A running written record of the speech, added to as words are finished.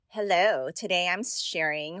Hello. Today I'm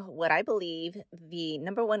sharing what I believe the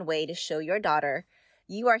number one way to show your daughter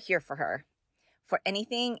you are here for her, for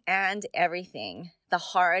anything and everything, the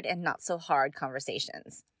hard and not so hard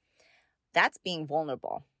conversations. That's being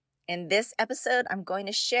vulnerable. In this episode, I'm going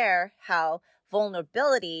to share how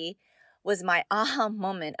vulnerability was my aha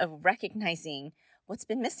moment of recognizing what's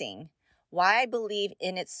been missing, why I believe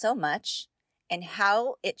in it so much, and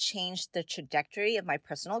how it changed the trajectory of my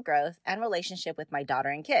personal growth and relationship with my daughter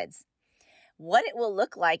and kids. What it will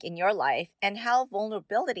look like in your life and how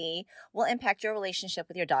vulnerability will impact your relationship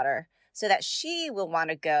with your daughter so that she will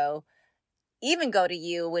want to go to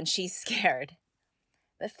you when she's scared.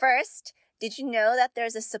 But first, did you know that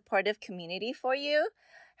there's a supportive community for you?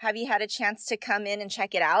 Have you had a chance to come in and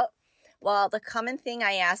check it out? Well, the common thing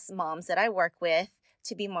I ask moms that I work with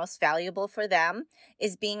to be most valuable for them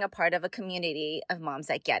is being a part of a community of moms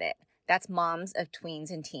that get it. That's moms of tweens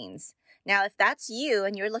and teens. Now, if that's you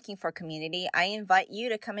and you're looking for a community, I invite you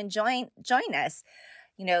to come and join us,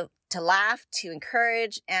 to laugh, to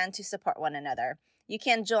encourage, and to support one another. You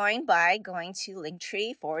can join by going to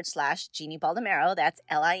linktree/Jeannie Baldamero. That's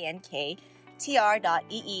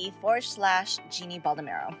linktr.ee/Jeannie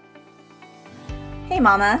Baldamero. Hey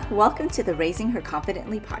mama, welcome to the Raising Her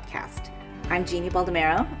Confidently podcast. I'm Jeannie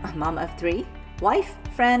Baldamero, a mom of three, wife,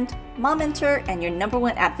 friend, mom mentor, and your number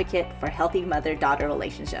one advocate for healthy mother-daughter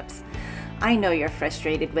relationships. I know you're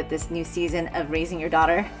frustrated with this new season of raising your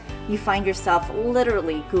daughter. You find yourself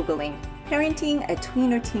literally Googling parenting a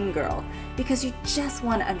tween or teen girl because you just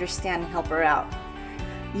want to understand and help her out.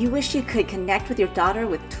 You wish you could connect with your daughter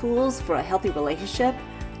with tools for a healthy relationship,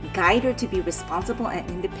 guide her to be responsible and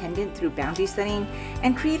independent through boundary setting,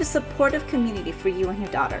 and create a supportive community for you and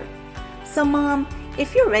your daughter. So mom,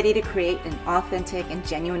 if you're ready to create an authentic and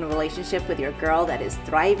genuine relationship with your girl that is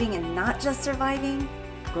thriving and not just surviving,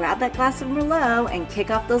 grab that glass of Merlot and kick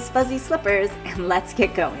off those fuzzy slippers and let's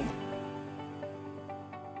get going.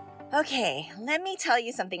 Okay, let me tell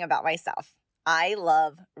you something about myself. I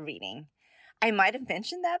love reading. I might have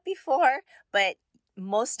mentioned that before, but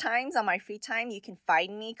most times on my free time, you can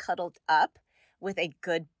find me cuddled up with a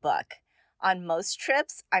good book. On most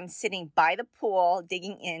trips, I'm sitting by the pool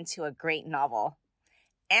digging into a great novel.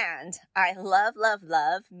 And I love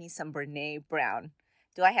me some Brené Brown.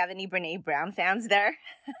 Do I have any Brené Brown fans there?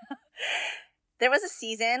 There was a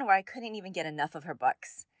season where I couldn't even get enough of her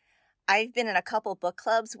books. I've been in a couple book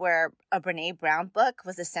clubs where a Brené Brown book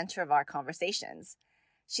was the center of our conversations.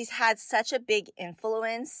 She's had such a big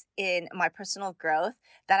influence in my personal growth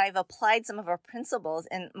that I've applied some of her principles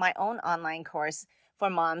in my own online course for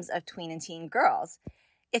moms of tween and teen girls.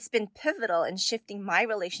 It's been pivotal in shifting my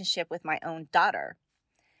relationship with my own daughter.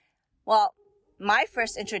 Well, my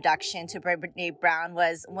first introduction to Brené Brown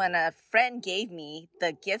was when a friend gave me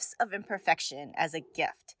The Gifts of Imperfection as a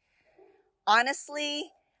gift.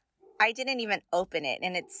 Honestly, I didn't even open it,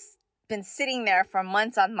 and it's been sitting there for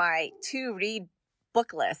months on my to-read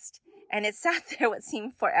book list, and it sat there what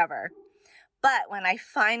seemed forever. But when I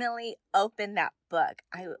finally opened that book,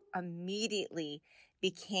 I immediately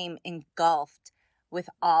became engulfed with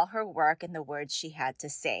all her work and the words she had to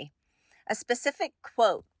say. A specific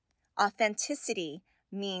quote, "Authenticity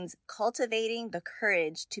means cultivating the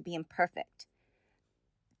courage to be imperfect,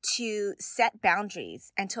 to set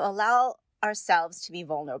boundaries, and to allow ourselves to be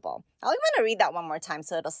vulnerable." I'm going to read that one more time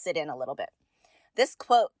so it'll sit in a little bit. This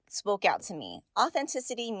quote spoke out to me.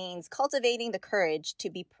 Authenticity means cultivating the courage to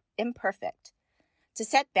be imperfect, to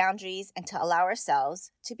set boundaries, and to allow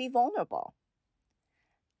ourselves to be vulnerable.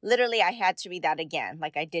 Literally, I had to read that again,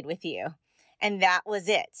 like I did with you. And that was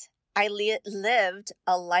it. I lived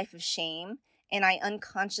a life of shame, and I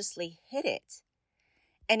unconsciously hid it.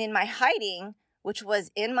 And in my hiding, which was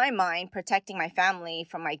in my mind protecting my family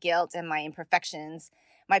from my guilt and my imperfections,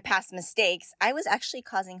 my past mistakes, I was actually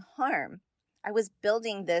causing harm. I was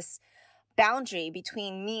building this boundary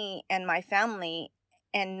between me and my family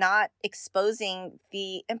and not exposing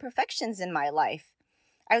the imperfections in my life.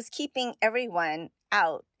 I was keeping everyone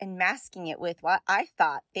out and masking it with what I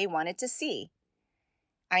thought they wanted to see.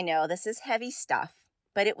 I know this is heavy stuff,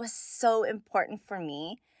 but it was so important for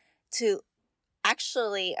me to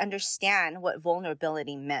actually understand what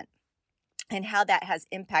vulnerability meant and how that has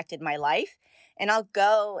impacted my life. And I'll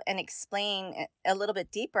go and explain a little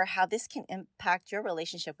bit deeper how this can impact your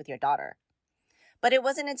relationship with your daughter. But it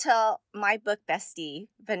wasn't until my book bestie,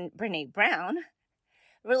 Brené Brown,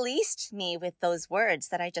 released me with those words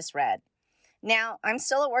that I just read. Now, I'm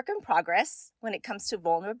still a work in progress when it comes to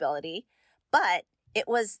vulnerability, but it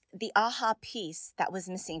was the aha piece that was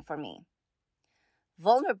missing for me.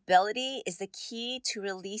 Vulnerability is the key to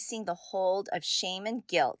releasing the hold of shame and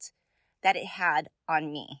guilt that it had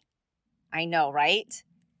on me. I know, right?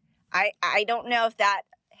 I don't know if that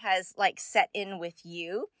has like set in with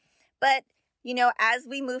you, but as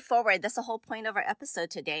we move forward, that's the whole point of our episode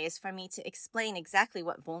today, is for me to explain exactly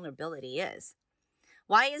what vulnerability is.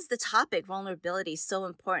 Why is the topic vulnerability so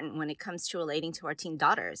important when it comes to relating to our teen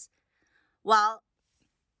daughters? Well,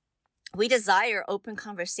 we desire open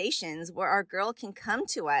conversations where our girl can come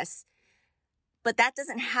to us, but that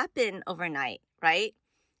doesn't happen overnight, right?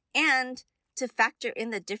 And to factor in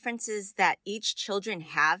the differences that each children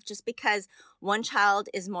have, just because one child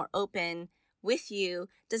is more open with you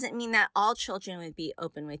doesn't mean that all children would be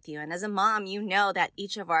open with you. And as a mom, you know that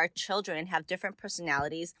each of our children have different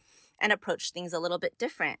personalities and approach things a little bit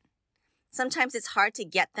different. Sometimes it's hard to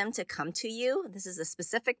get them to come to you. This is a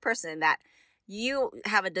specific person that you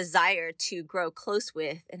have a desire to grow close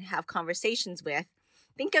with and have conversations with.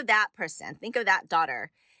 Think of that person. Think of that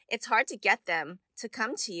daughter. It's hard to get them to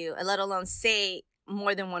come to you, let alone say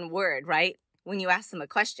more than one word, right? When you ask them a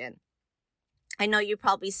question. I know you're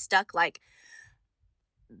probably stuck like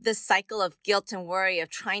the cycle of guilt and worry of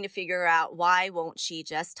trying to figure out, why won't she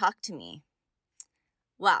just talk to me?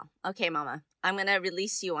 Well, okay, mama, I'm going to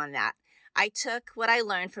release you on that. I took what I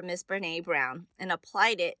learned from Miss Brene Brown and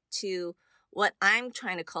applied it to what I'm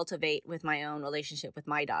trying to cultivate with my own relationship with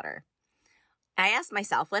my daughter. I asked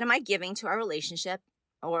myself, what am I giving to our relationship,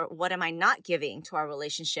 or what am I not giving to our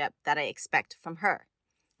relationship that I expect from her,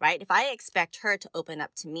 right? If I expect her to open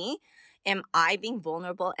up to me, am I being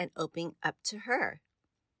vulnerable and opening up to her?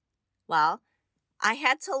 Well, I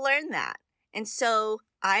had to learn that. And so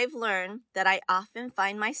I've learned that I often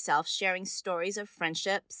find myself sharing stories of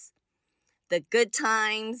friendships, the good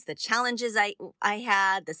times, the challenges I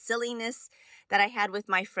had, the silliness that I had with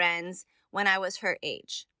my friends when I was her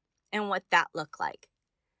age, and what that looked like.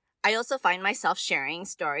 I also find myself sharing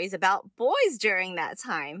stories about boys during that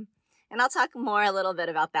time, and I'll talk more a little bit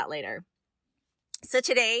about that later. So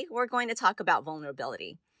today we're going to talk about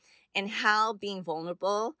vulnerability and how being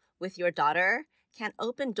vulnerable with your daughter can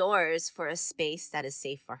open doors for a space that is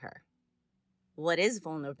safe for her. What is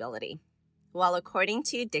vulnerability? Well, according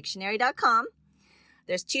to dictionary.com,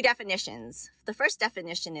 there's 2 definitions. The first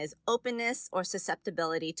definition is openness or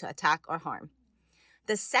susceptibility to attack or harm.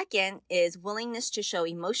 The second is willingness to show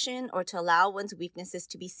emotion or to allow one's weaknesses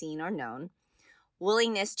to be seen or known.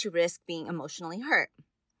 Willingness to risk being emotionally hurt.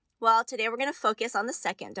 Well, today we're going to focus on the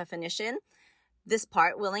second definition. This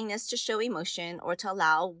part, willingness to show emotion or to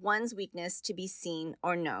allow one's weakness to be seen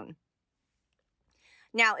or known.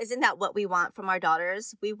 Now, isn't that what we want from our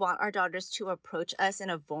daughters? We want our daughters to approach us in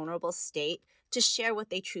a vulnerable state to share what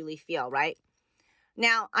they truly feel, right?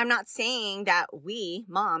 Now, I'm not saying that we,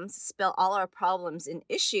 moms, spill all our problems and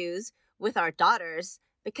issues with our daughters,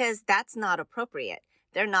 because that's not appropriate.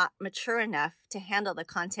 They're not mature enough to handle the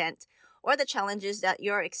content or the challenges that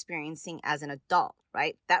you're experiencing as an adult,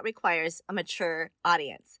 right? That requires a mature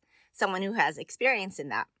audience, someone who has experience in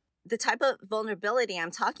that. The type of vulnerability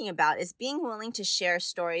I'm talking about is being willing to share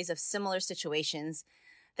stories of similar situations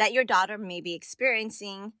that your daughter may be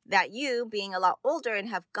experiencing, that you, being a lot older and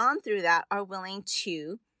have gone through that, are willing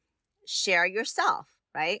to share yourself,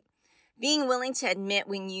 right? Being willing to admit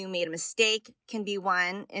when you made a mistake can be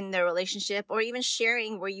one in the relationship, or even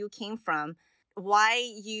sharing where you came from, why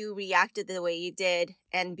you reacted the way you did,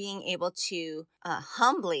 and being able to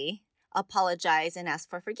humbly apologize and ask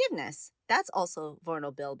for forgiveness. That's also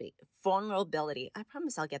vulnerability. I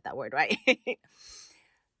promise I'll get that word right.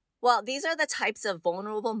 Well, these are the types of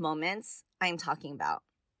vulnerable moments I'm talking about.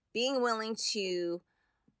 Being willing to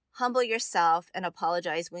humble yourself and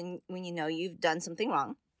apologize when you know you've done something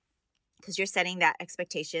wrong, because you're setting that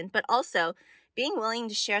expectation, but also being willing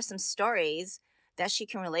to share some stories that she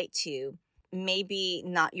can relate to. Maybe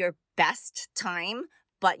not your best time,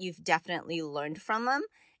 but you've definitely learned from them.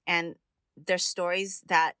 And they're stories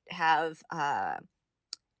that have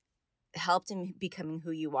helped in becoming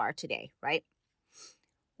who you are today, right?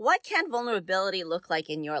 What can vulnerability look like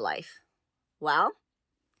in your life? Well,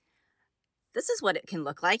 this is what it can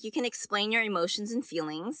look like. You can explain your emotions and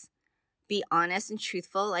feelings, be honest and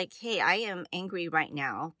truthful, like, hey, I am angry right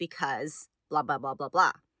now because blah, blah, blah, blah,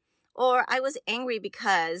 blah. Or I was angry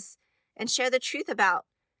because, and share the truth about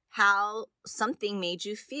how something made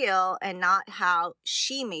you feel and not how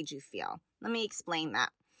she made you feel. Let me explain that.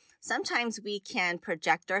 Sometimes we can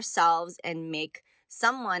project ourselves and make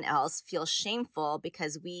someone else feel shameful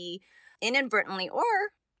because we inadvertently or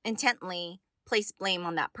intently place blame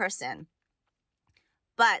on that person.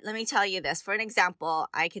 But let me tell you this. For an example,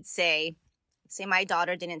 I could say my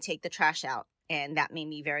daughter didn't take the trash out, and that made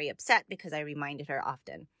me very upset because I reminded her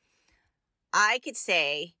often. I could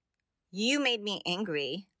say, you made me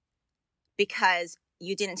angry because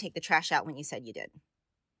you didn't take the trash out when you said you did.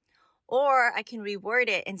 Or I can reword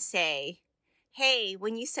it and say, hey,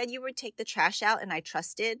 when you said you would take the trash out and I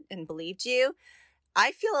trusted and believed you,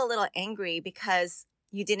 I feel a little angry because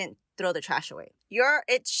you didn't throw the trash away.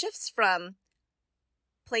 It shifts from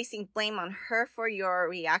placing blame on her for your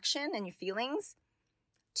reaction and your feelings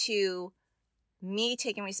to me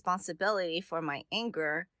taking responsibility for my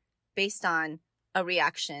anger based on a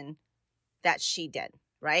reaction that she did,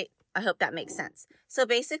 right? I hope that makes sense. So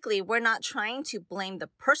basically, we're not trying to blame the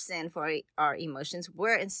person for our emotions.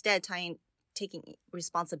 We're instead taking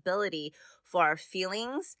responsibility for our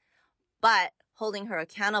feelings, but holding her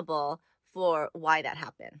accountable for why that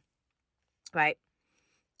happened, right?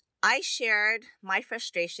 I shared my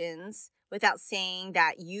frustrations without saying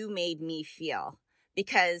that you made me feel,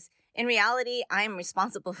 because in reality, I'm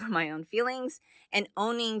responsible for my own feelings, and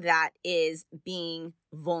owning that is being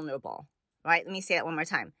vulnerable, right? Let me say that one more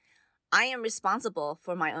time. I am responsible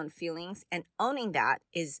for my own feelings, and owning that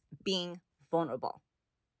is being vulnerable.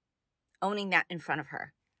 Owning that in front of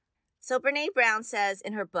her. So Brené Brown says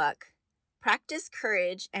in her book, practice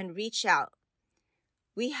courage and reach out.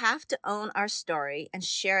 We have to own our story and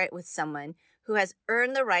share it with someone who has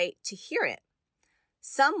earned the right to hear it.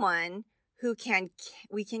 Someone who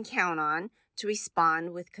we can count on to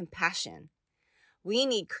respond with compassion. We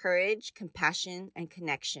need courage, compassion, and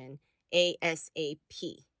connection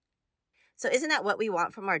ASAP. So isn't that what we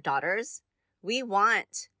want from our daughters? We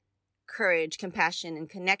want courage, compassion, and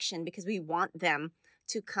connection because we want them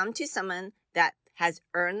to come to someone that has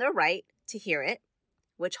earned the right to hear it,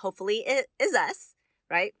 which hopefully is us,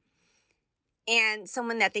 right? And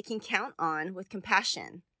someone that they can count on with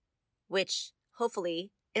compassion, which hopefully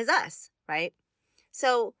is us, right?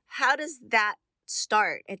 So how does that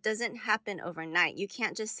start? It doesn't happen overnight. You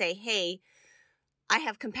can't just say, hey, I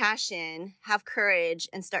have compassion, have courage,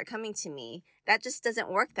 and start coming to me. That just doesn't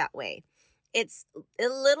work that way. It's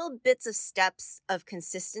little bits of steps of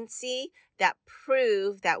consistency that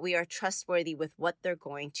prove that we are trustworthy with what they're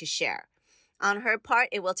going to share. On her part,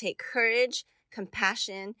 it will take courage,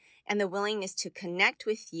 compassion, and the willingness to connect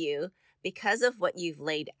with you because of what you've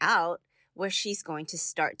laid out, where she's going to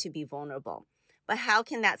start to be vulnerable. But how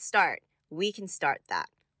can that start? We can start that.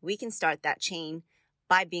 We can start that chain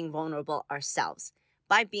by being vulnerable ourselves,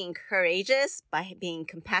 by being courageous, by being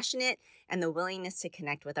compassionate, and the willingness to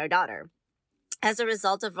connect with our daughter. As a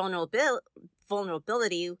result of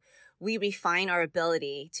vulnerability, we refine our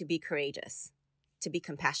ability to be courageous, to be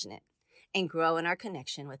compassionate, and grow in our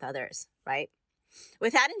connection with others, right?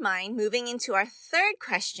 With that in mind, moving into our third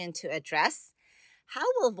question to address, how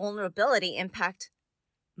will vulnerability impact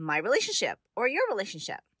my relationship or your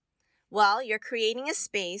relationship? Well, you're creating a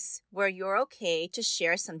space where you're okay to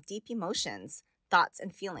share some deep emotions, thoughts,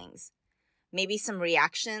 and feelings. Maybe some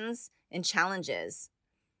reactions and challenges.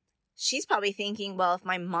 She's probably thinking, well, if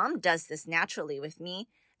my mom does this naturally with me,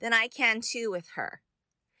 then I can too with her.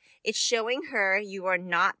 It's showing her you are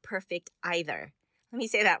not perfect either. Let me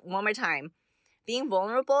say that one more time. Being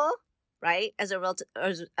vulnerable, right, as a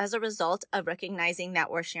result of recognizing that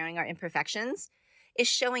we're sharing our imperfections, is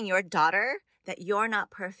showing your daughter that you're not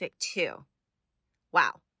perfect too.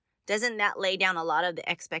 Wow. Doesn't that lay down a lot of the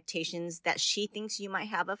expectations that she thinks you might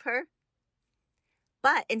have of her?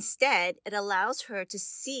 But instead, it allows her to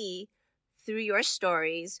see through your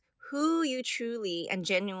stories who you truly and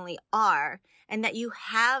genuinely are, and that you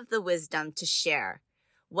have the wisdom to share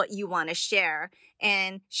what you want to share,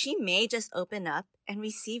 and she may just open up and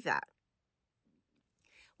receive that.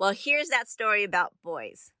 Well, here's that story about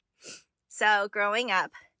boys. So growing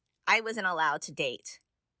up, I wasn't allowed to date.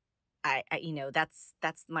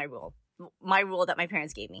 That's my rule. My rule that my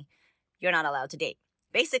parents gave me. You're not allowed to date.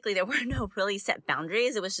 Basically, there were no really set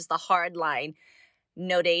boundaries. It was just a hard line.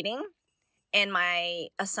 No dating. And my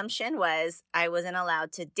assumption was I wasn't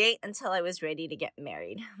allowed to date until I was ready to get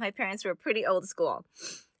married. My parents were pretty old school.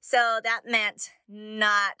 So that meant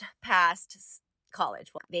not past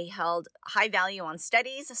college. They held high value on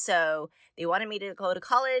studies, so they wanted me to go to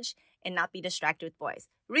college and not be distracted with boys.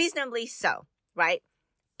 Reasonably so, right?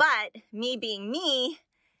 But me being me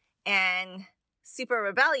and super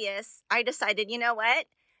rebellious, I decided, you know what?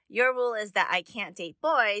 Your rule is that I can't date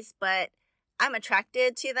boys, but I'm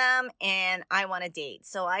attracted to them and I want to date.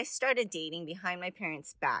 So I started dating behind my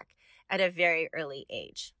parents' back at a very early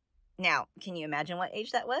age. Now, can you imagine what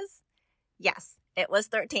age that was? Yes, it was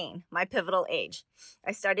 13, my pivotal age.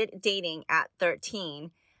 I started dating at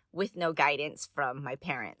 13 with no guidance from my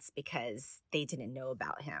parents because they didn't know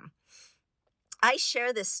about him. I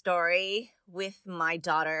share this story with my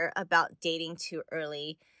daughter about dating too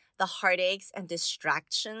early, the heartaches and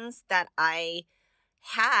distractions that I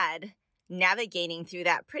had navigating through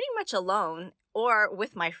that pretty much alone or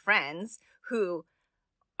with my friends who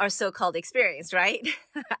are so-called experienced, right?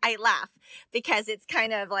 I laugh because it's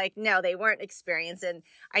kind of like, no, they weren't experienced, and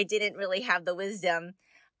I didn't really have the wisdom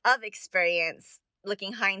of experience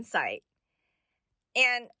looking hindsight.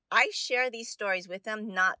 And I share these stories with them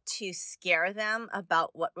not to scare them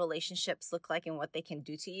about what relationships look like and what they can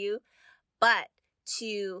do to you, but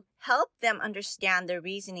to help them understand the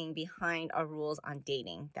reasoning behind our rules on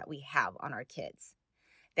dating that we have on our kids.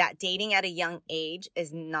 That dating at a young age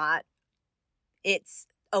is not, it's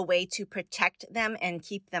a way to protect them and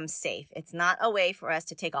keep them safe. It's not a way for us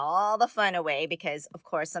to take all the fun away because, of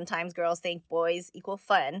course, sometimes girls think boys equal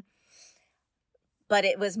fun. But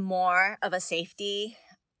it was more of a safety.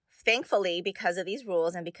 Thankfully, because of these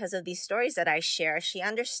rules and because of these stories that I share, she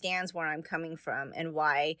understands where I'm coming from and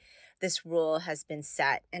why this rule has been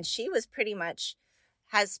set. And she has pretty much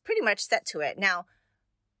set to it. Now,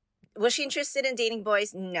 was she interested in dating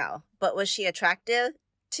boys? No. But was she attracted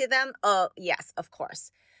to them? Oh, yes, of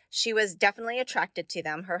course. She was definitely attracted to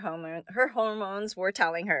them. Her hormones were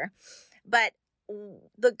telling her. But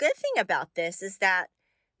the good thing about this is that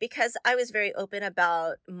because I was very open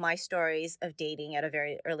about my stories of dating at a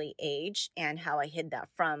very early age and how I hid that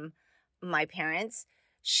from my parents,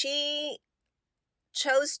 she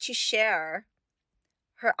chose to share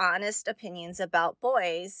her honest opinions about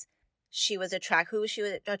boys. Who she was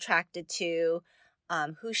attracted to,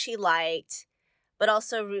 who she liked, but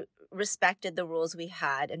also respected the rules we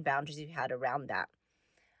had and boundaries we had around that.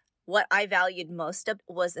 What I valued most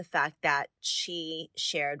was the fact that she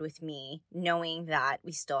shared with me, knowing that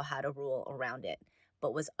we still had a rule around it,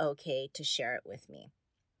 but was okay to share it with me.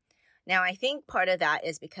 Now, I think part of that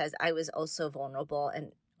is because I was also vulnerable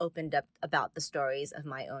and opened up about the stories of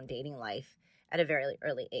my own dating life at a very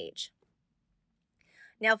early age.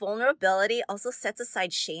 Now, vulnerability also sets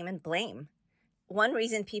aside shame and blame. One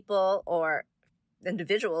reason people or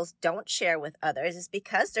individuals don't share with others is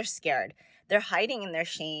because they're scared. They're hiding in their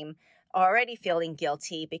shame, already feeling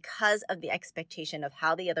guilty because of the expectation of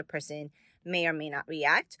how the other person may or may not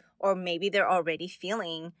react, or maybe they're already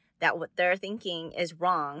feeling that what they're thinking is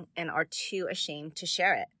wrong and are too ashamed to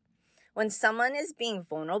share it. When someone is being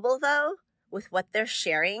vulnerable, though, with what they're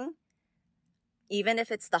sharing, even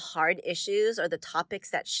if it's the hard issues or the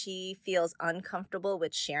topics that she feels uncomfortable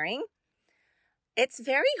with sharing, it's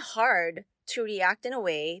very hard to react in a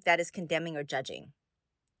way that is condemning or judging,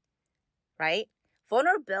 right?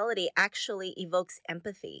 Vulnerability actually evokes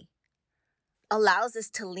empathy, allows us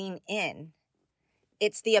to lean in.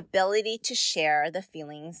 It's the ability to share the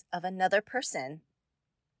feelings of another person.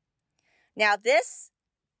 Now, this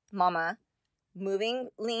mama,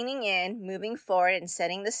 leaning in, moving forward, and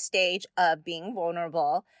setting the stage of being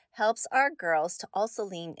vulnerable helps our girls to also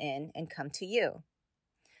lean in and come to you.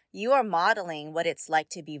 You are modeling what it's like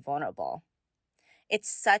to be vulnerable. It's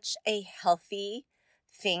such a healthy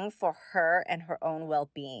thing for her and her own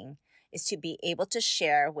well-being is to be able to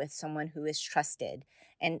share with someone who is trusted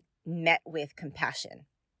and met with compassion.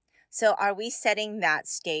 So are we setting that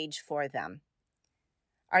stage for them?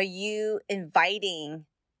 Are you inviting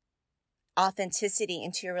authenticity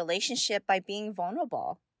into your relationship by being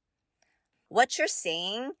vulnerable? What you're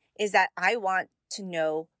saying is that I want to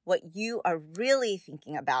know what you are really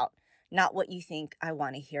thinking about, not what you think I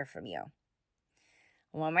want to hear from you.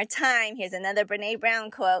 One more time, here's another Brené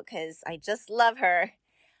Brown quote because I just love her.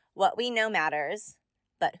 What we know matters,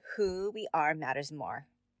 but who we are matters more.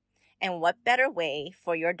 And what better way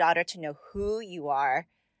for your daughter to know who you are,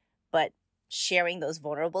 but sharing those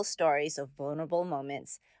vulnerable stories of vulnerable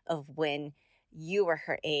moments of when you were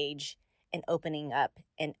her age and opening up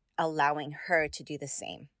and allowing her to do the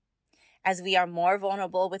same. As we are more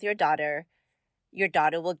vulnerable with your daughter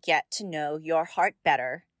will get to know your heart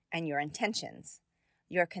better and your intentions.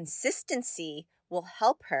 Your consistency will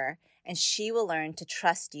help her, and she will learn to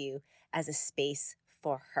trust you as a space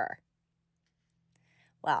for her.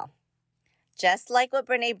 Well, just like what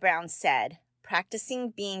Brené Brown said, practicing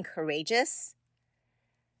being courageous,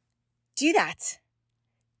 do that.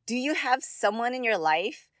 Do you have someone in your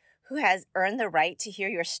life who has earned the right to hear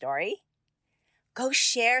your story? Go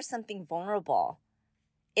share something vulnerable.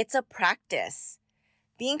 It's a practice.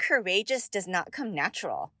 Being courageous does not come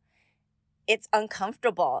natural. It's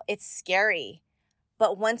uncomfortable. It's scary.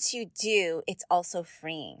 But once you do, it's also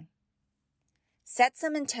freeing. Set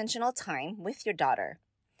some intentional time with your daughter.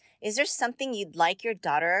 Is there something you'd like your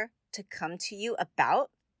daughter to come to you about?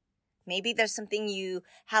 Maybe there's something you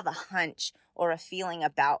have a hunch or a feeling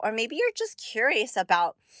about, or maybe you're just curious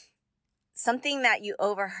about something that you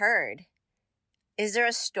overheard. Is there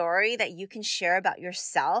a story that you can share about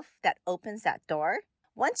yourself that opens that door?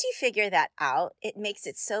 Once you figure that out, it makes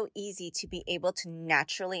it so easy to be able to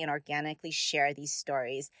naturally and organically share these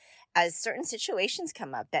stories as certain situations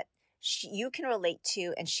come up that you can relate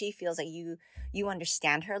to, and she feels like you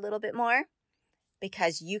understand her a little bit more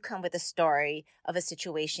because you come with a story of a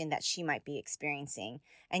situation that she might be experiencing.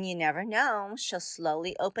 And you never know, she'll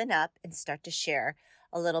slowly open up and start to share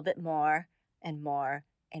a little bit more and more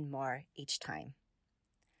and more each time.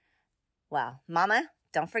 Well, Mama,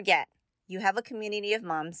 don't forget, you have a community of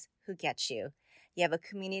moms who get you. You have a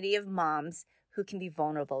community of moms who can be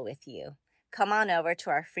vulnerable with you. Come on over to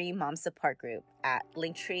our free mom support group at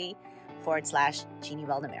linktree/Jeannie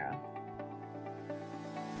Baldamero.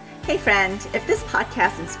 Hey friend, if this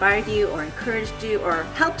podcast inspired you or encouraged you or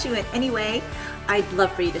helped you in any way, I'd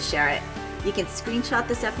love for you to share it. You can screenshot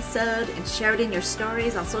this episode and share it in your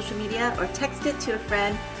stories on social media or text it to a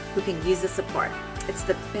friend who can use the support. It's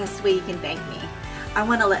the best way you can thank me. I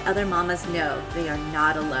want to let other mamas know they are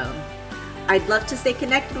not alone. I'd love to stay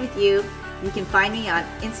connected with you. You can find me on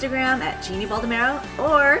Instagram at Jeannie Baldamero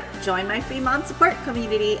or join my free mom support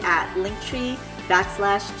community at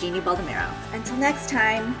linktree/Jeannie Baldamero. Until next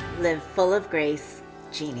time, live full of grace,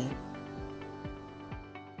 Jeannie.